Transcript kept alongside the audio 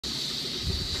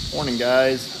Morning,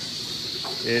 guys.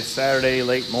 It's Saturday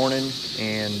late morning,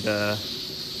 and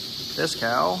this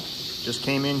cow just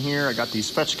came in here. I got these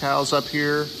fetch cows up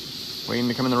here waiting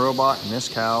to come in the robot, and this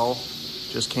cow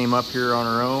just came up here on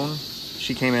her own.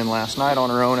 She came in last night on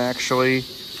her own, actually,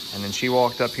 and then she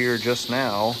walked up here just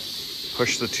now,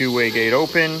 pushed the two-way gate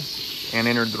open, and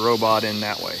entered the robot in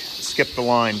that way. Skipped the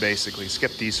line, basically.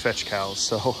 Skipped these fetch cows.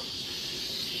 So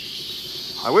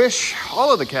I wish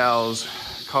all of the cows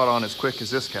caught on as quick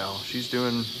as this cow. She's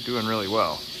doing really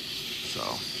well. So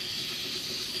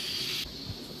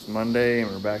it's Monday,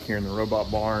 and we're back here in the robot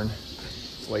barn.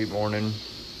 It's late morning.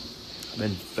 I've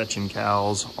been fetching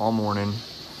cows all morning,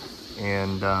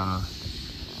 and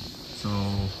so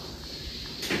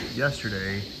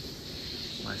yesterday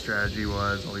my strategy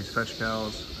was all these fetch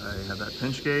cows. I had that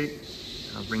pinch gate.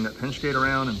 I'll bring that pinch gate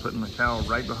around and putting the cow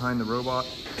right behind the robot.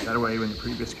 That way, when the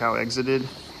previous cow exited,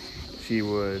 she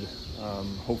would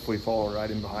hopefully follow right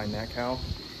in behind that cow.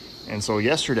 And so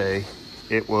yesterday,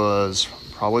 it was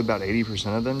probably about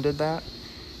 80% of them did that,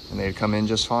 and they'd come in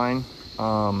just fine.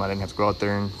 I didn't have to go out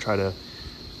there and try to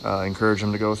encourage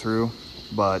them to go through.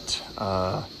 But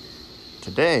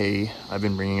today, I've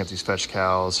been bringing up these fetch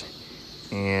cows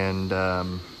and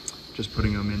just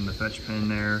putting them in the fetch pen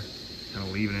there, kind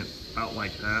of leaving it out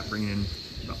like that, bringing in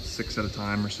about 6 at a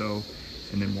time or so,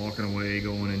 and then walking away,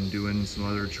 going and doing some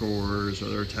other chores,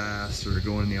 other tasks, or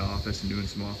going in the office and doing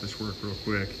some office work real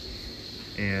quick.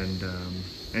 And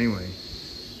anyway,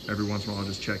 every once in a while I'll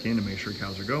just check in to make sure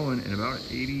cows are going, and about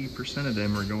 80% of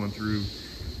them are going through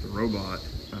the robot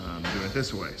doing it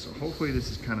this way. So hopefully this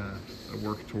is kind of a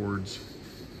work towards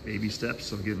baby steps,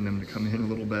 so getting them to come in a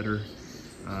little better.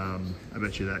 I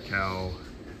bet you that cow,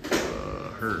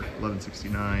 her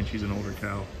 1169, she's an older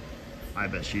cow. I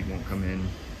bet she won't come in,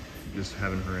 just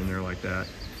having her in there like that.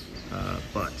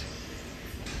 But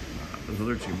those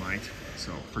other two might.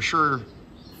 So for sure,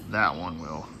 that one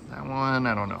will. That one,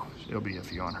 I don't know. It'll be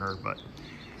iffy on her, but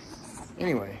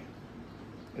anyway,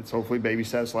 it's hopefully baby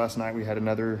steps. Last night we had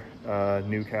another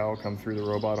new cow come through the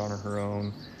robot on her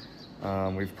own.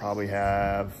 We've probably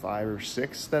have 5 or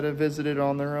 6 that have visited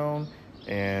on their own,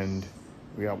 and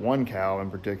we got one cow in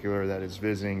particular that is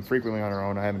visiting frequently on her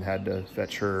own. I haven't had to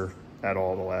fetch her at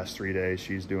all the last 3 days.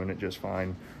 She's doing it just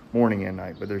fine morning and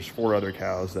night, but there's 4 other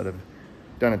cows that have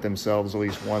done it themselves at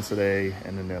least once a day,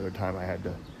 and then the other time I had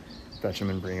to fetch them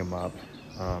and bring them up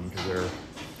because they're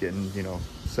getting,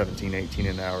 17, 18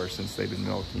 an hour since they've been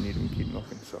milked. You need them to keep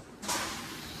milking. So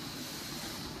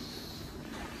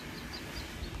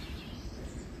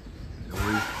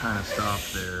always kind of stop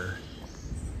there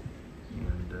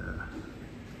and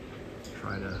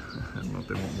try to, I don't know if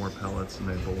they want more pellets and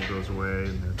their bowl goes away,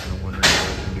 and they're kind of wondering how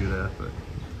they can do that. But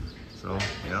so,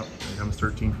 yep, here comes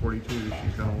 1342.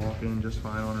 She's gonna walk in just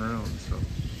fine on her own. So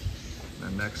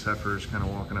the next heifer is kind of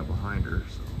walking up behind her.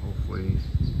 So hopefully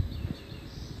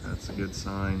that's a good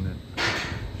sign that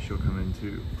she'll come in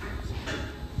too.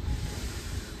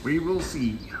 We will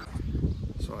see.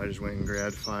 So I just went and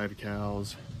grabbed 5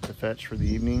 cows to fetch for the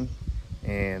evening,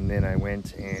 and then I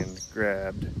went and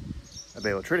grabbed a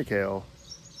bale of triticale,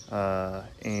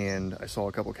 and I saw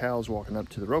a couple cows walking up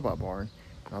to the robot barn,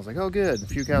 and I was like, oh good, a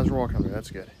few cows are walking up there,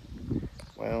 that's good.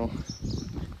 Well,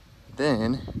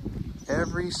 then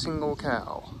every single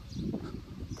cow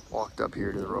walked up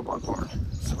here to the robot barn.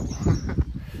 So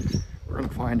we're gonna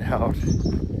find out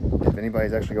if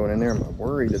anybody's actually going in there. I'm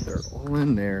worried that they're all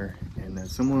in there and that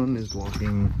someone is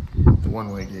blocking the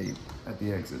one-way gate at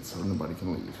the exit so nobody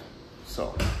can leave.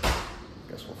 So I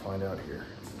guess we'll find out here.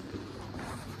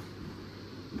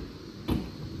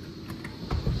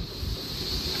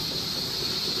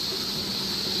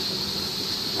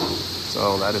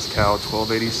 So that is cow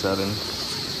 1287.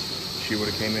 She would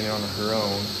have came in on her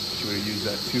own. She would have used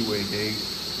that two-way gate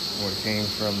when it came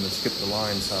from the skip the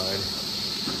line side.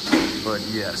 But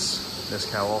yes, this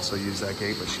cow also used that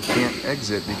gate, but she can't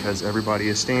exit because everybody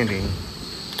is standing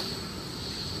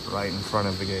right in front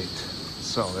of the gate.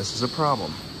 So this is a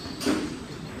problem.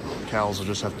 The cows will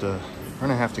just have to, we're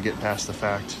gonna have to get past the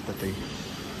fact that they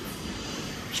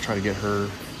just try to get her.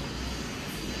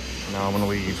 Now I'm gonna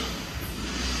leave.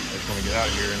 I just wanna get out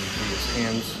of here and be as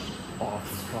hands off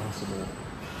as possible.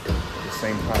 At the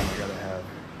same time, I gotta have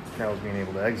cows being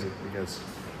able to exit because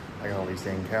I got all these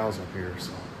dang cows up here.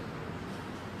 So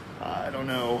I don't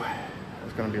know.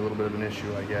 It's gonna be a little bit of an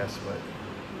issue, I guess, but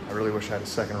I really wish I had a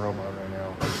second robot right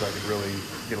now so I could really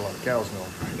get a lot of cows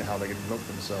milked, right? How they could milk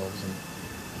themselves. And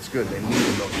it's good, they need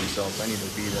to milk themselves. I need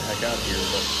to be the heck out of here,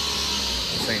 but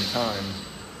at the same time,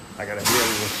 I gotta be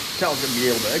able to, cows gotta be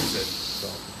able to exit. So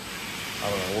I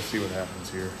don't know, we'll see what happens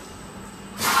here.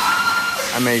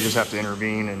 I may just have to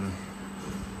intervene and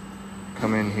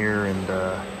come in here and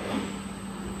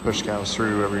push cows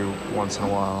through every once in a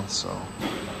while. So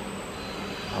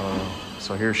I don't know.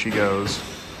 So here she goes.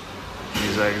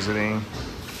 She's exiting.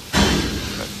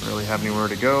 Doesn't really have anywhere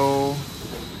to go.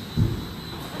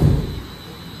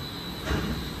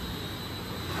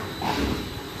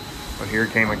 But here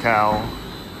came a cow,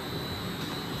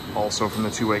 also from the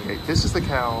two-way gate. This is the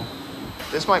cow.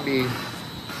 This might be,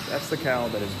 that's the cow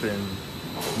that has been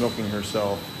milking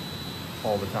herself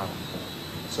all the time.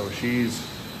 So she's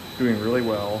doing really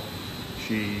well.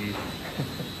 She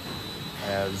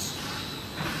has,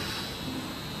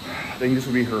 I think this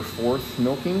would be her 4th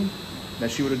milking that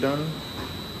she would have done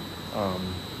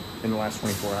in the last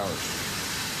 24 hours.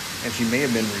 And she may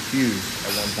have been refused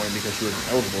at one point because she wasn't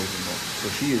eligible to milk. So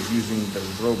she is using the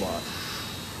robot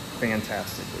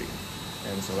fantastically.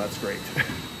 And so that's great.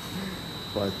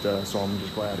 But so I'm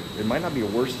just glad. It might not be a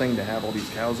worse thing to have all these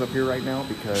cows up here right now,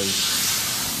 because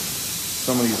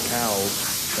some of these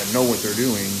cows that know what they're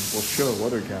doing will show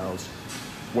other cows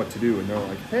what to do. And they're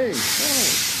like, hey,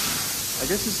 oh, I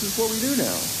guess this is what we do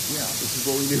now. Yeah, this is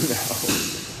what we do now.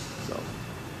 So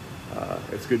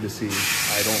it's good to see.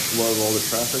 I don't love all the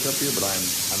traffic up here, but I'm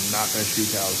not going to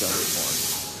shoot cows out of this barn.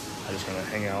 I'm just going to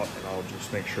hang out, and I'll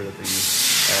just make sure that the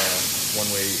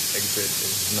one-way exit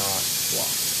is not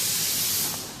blocked.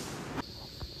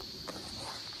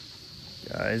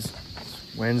 Guys,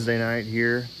 it's Wednesday night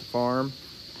here at the farm.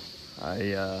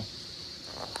 I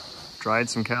dried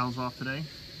some cows off today.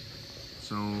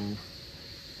 So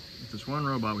with this one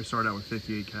robot, we started out with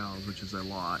 58 cows, which is a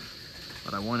lot.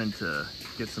 But I wanted to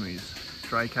get some of these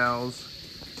dry cows,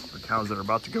 or cows that are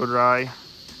about to go dry,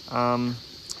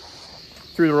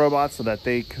 through the robot so that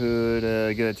they could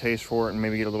get a taste for it and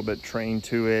maybe get a little bit trained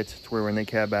to it, to where when they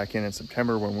cab back in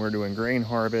September when we're doing grain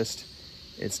harvest,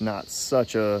 it's not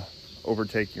such a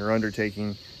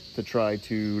undertaking to try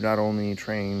to not only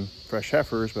train fresh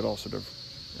heifers, but also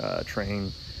to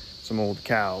train some old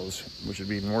cows, which would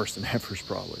be even worse than heifers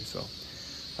probably. So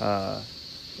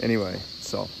anyway,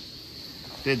 so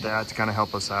did that to kind of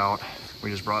help us out. We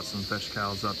just brought some fetch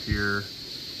cows up here.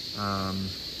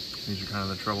 These are kind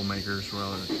of the troublemakers,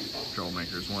 well,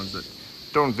 troublemakers, ones that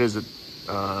don't visit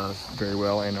very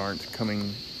well and aren't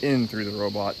coming in through the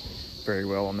robot very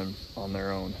well on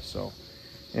their own. So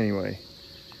anyway,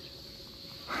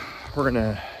 we're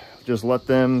gonna just let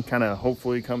them kind of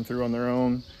hopefully come through on their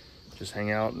own, just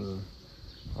hang out and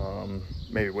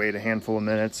maybe wait a handful of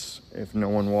minutes. If no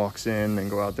one walks in, then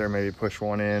go out there, maybe push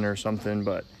one in or something.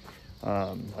 But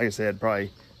like I said, probably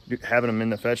having them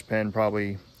in the fetch pen,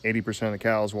 probably 80% of the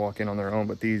cows walk in on their own,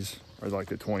 but these are like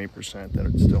the 20%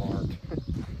 that still aren't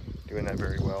doing that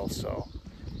very well. So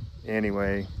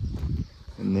anyway,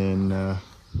 and then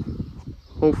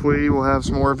hopefully we'll have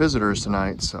some more visitors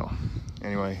tonight. So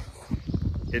anyway,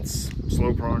 it's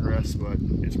slow progress, but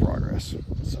it's progress.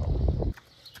 So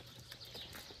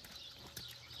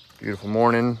beautiful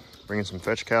morning, bringing some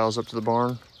fetch cows up to the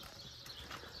barn.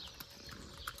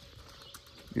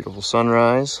 Beautiful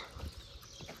sunrise.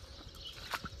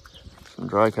 Some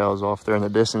dry cows off there in the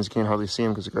distance. You can't hardly see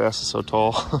them because the grass is so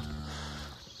tall.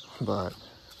 But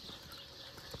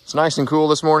it's nice and cool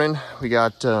this morning. We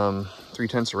got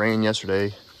 3/10 of rain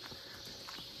yesterday.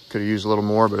 Could have used a little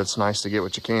more, but it's nice to get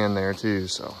what you can there too.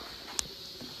 So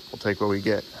we'll take what we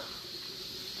get.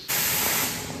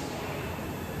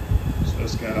 So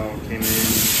this cow came in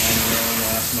on her own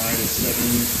last night at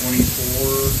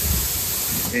 7:24.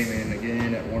 Came in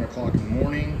again at 1 o'clock in the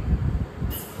morning.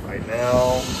 Right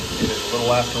now, it is a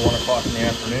little after 1 o'clock in the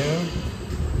afternoon.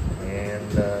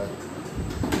 And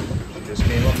she just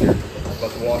came up here. I'm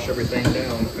about to wash everything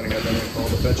down. Kind of got done with all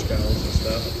the fetch cows and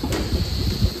stuff.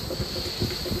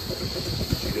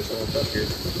 She just walked up here.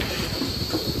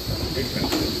 Good cow.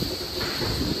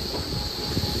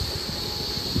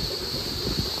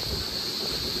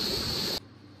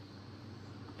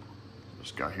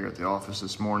 Just got here at the office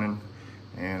this morning,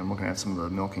 and I'm looking at some of the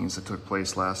milkings that took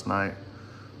place last night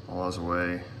while I was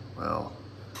away. Well,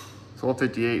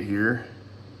 12:58 here.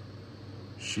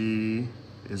 She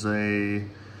is a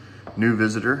new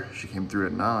visitor. She came through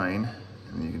at 9,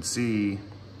 and you can see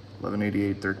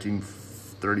 11:88,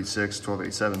 13:36,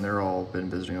 12:87. They're all been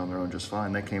visiting on their own just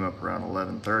fine. They came up around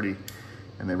 11:30,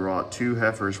 and they brought 2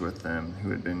 heifers with them who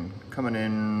had been coming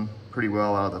in pretty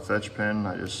well out of the fetch pen.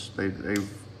 They've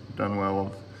done well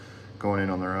of going in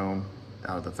on their own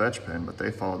out of the fetch pen, but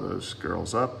they followed those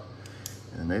girls up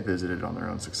and they visited on their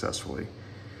own successfully.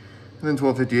 And then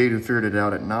 12:58, who figured it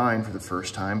out at 9 for the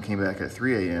first time, came back at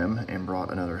 3 a.m. and brought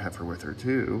another heifer with her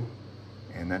too.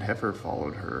 And that heifer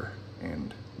followed her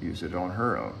and used it on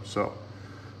her own. So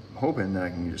I'm hoping that I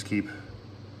can just keep,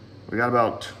 we got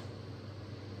about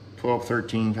 12,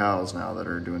 13 cows now that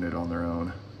are doing it on their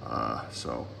own.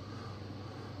 So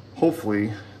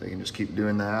hopefully they can just keep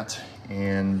doing that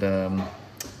and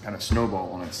kind of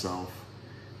snowball on itself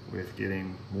with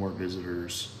getting more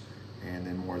visitors, and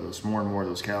then more and more of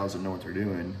those cows that know what they're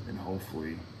doing, and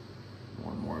hopefully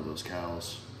more and more of those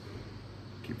cows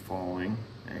keep following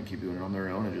and keep doing it on their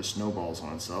own, and just snowballs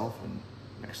on itself. And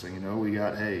next thing you know, we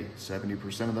got, hey,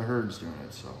 70% of the herd's doing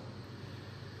it. So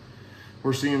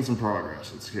we're seeing some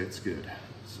progress. It's good.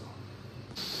 So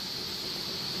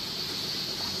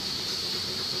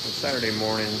Saturday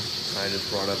morning, I just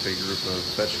brought up a group of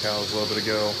fetch cows a little bit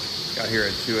ago. Got here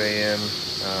at 2 a.m.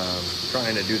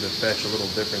 Trying to do the fetch a little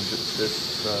different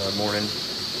this morning.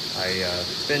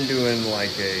 I've been doing like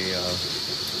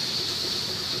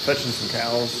fetching some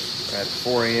cows at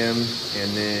 4 a.m. and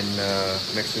then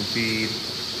mixing feed,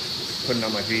 putting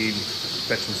on my feed,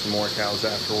 fetching some more cows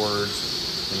afterwards,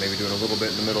 and maybe doing a little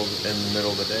bit in the middle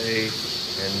of the day,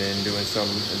 and then doing some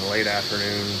in the late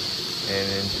afternoon and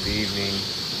into the evening,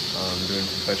 doing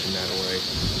some fetching that away.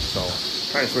 So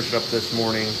trying to switch it up this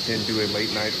morning. Didn't do a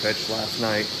late night fetch last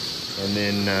night, and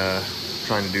then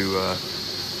trying to do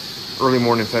early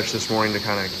morning fetch this morning to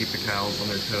kind of keep the cows on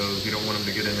their toes. You don't want them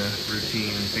to get in a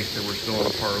routine and think that we're still in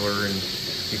a parlor, and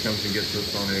he comes and gets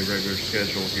us on a regular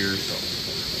schedule here. So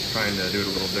trying to do it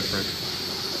a little different.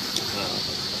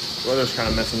 Weather's kind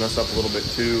of messing us up a little bit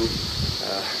too.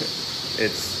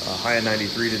 It's a high of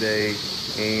 93 today,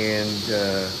 and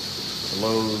the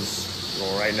lows,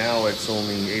 well, right now it's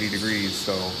only 80 degrees,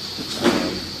 so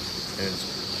and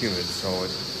it's humid, so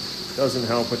it doesn't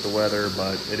help with the weather,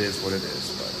 but it is what it is.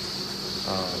 But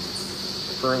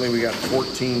currently we got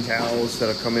 14 cows that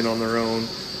have come in on their own,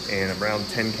 and around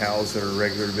 10 cows that are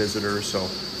regular visitors. So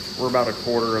we're about a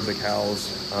quarter of the cows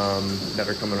that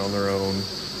are coming on their own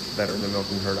that are in the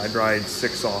milking herd. I dried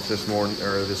 6 off this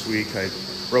week. I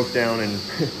broke down and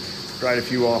dried a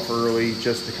few off early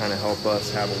just to kind of help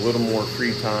us have a little more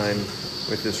free time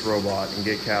with this robot and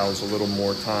get cows a little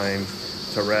more time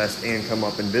to rest and come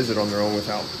up and visit on their own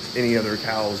without any other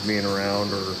cows being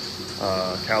around or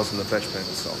cows in the fetch pen.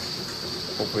 So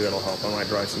hopefully that'll help. I might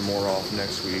dry some more off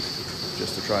next week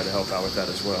just to try to help out with that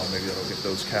as well. Maybe that'll get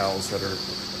those cows that are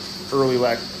early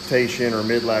lactation or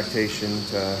mid lactation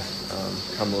to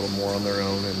come a little more on their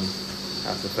own and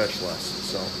have to fetch less.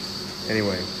 So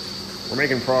anyway, we're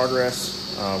making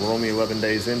progress. We're only 11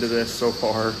 days into this so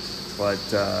far, but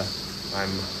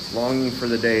I'm longing for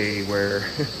the day where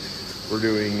we're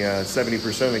doing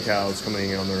 70% of the cows coming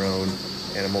in on their own,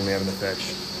 and I'm only having to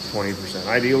fetch 20%.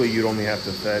 Ideally, you'd only have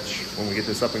to fetch, when we get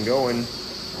this up and going,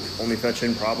 only fetch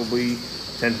in probably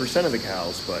 10% of the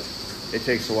cows, but it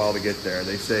takes a while to get there.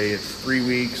 They say it's 3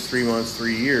 weeks, 3 months,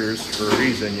 3 years for a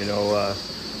reason, you know,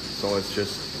 so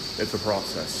it's a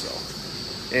process. So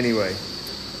anyway,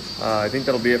 I think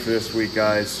that'll be it for this week,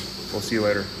 guys. We'll see you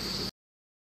later.